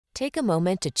Take a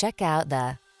moment to check out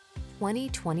the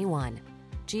 2021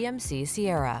 GMC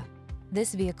Sierra.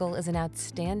 This vehicle is an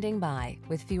outstanding buy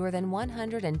with fewer than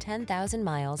 110,000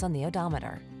 miles on the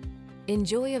odometer.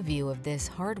 Enjoy a view of this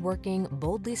hard-working,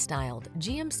 boldly styled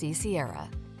GMC Sierra,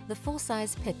 the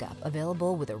full-size pickup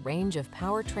available with a range of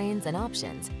powertrains and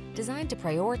options designed to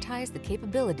prioritize the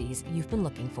capabilities you've been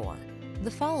looking for.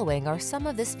 The following are some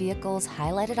of this vehicle's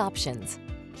highlighted options: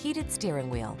 heated steering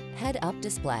wheel, head-up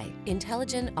display,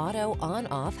 intelligent auto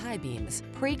on-off high beams,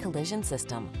 pre-collision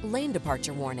system, lane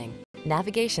departure warning,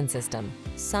 navigation system,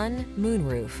 sun,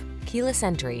 moonroof, keyless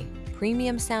entry,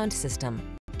 premium sound system,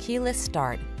 keyless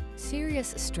start.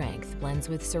 Serious strength blends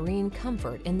with serene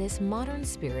comfort in this modern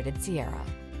spirited Sierra.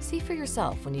 See for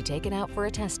yourself when you take it out for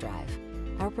a test drive.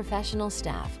 Our professional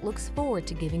staff looks forward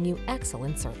to giving you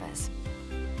excellent service.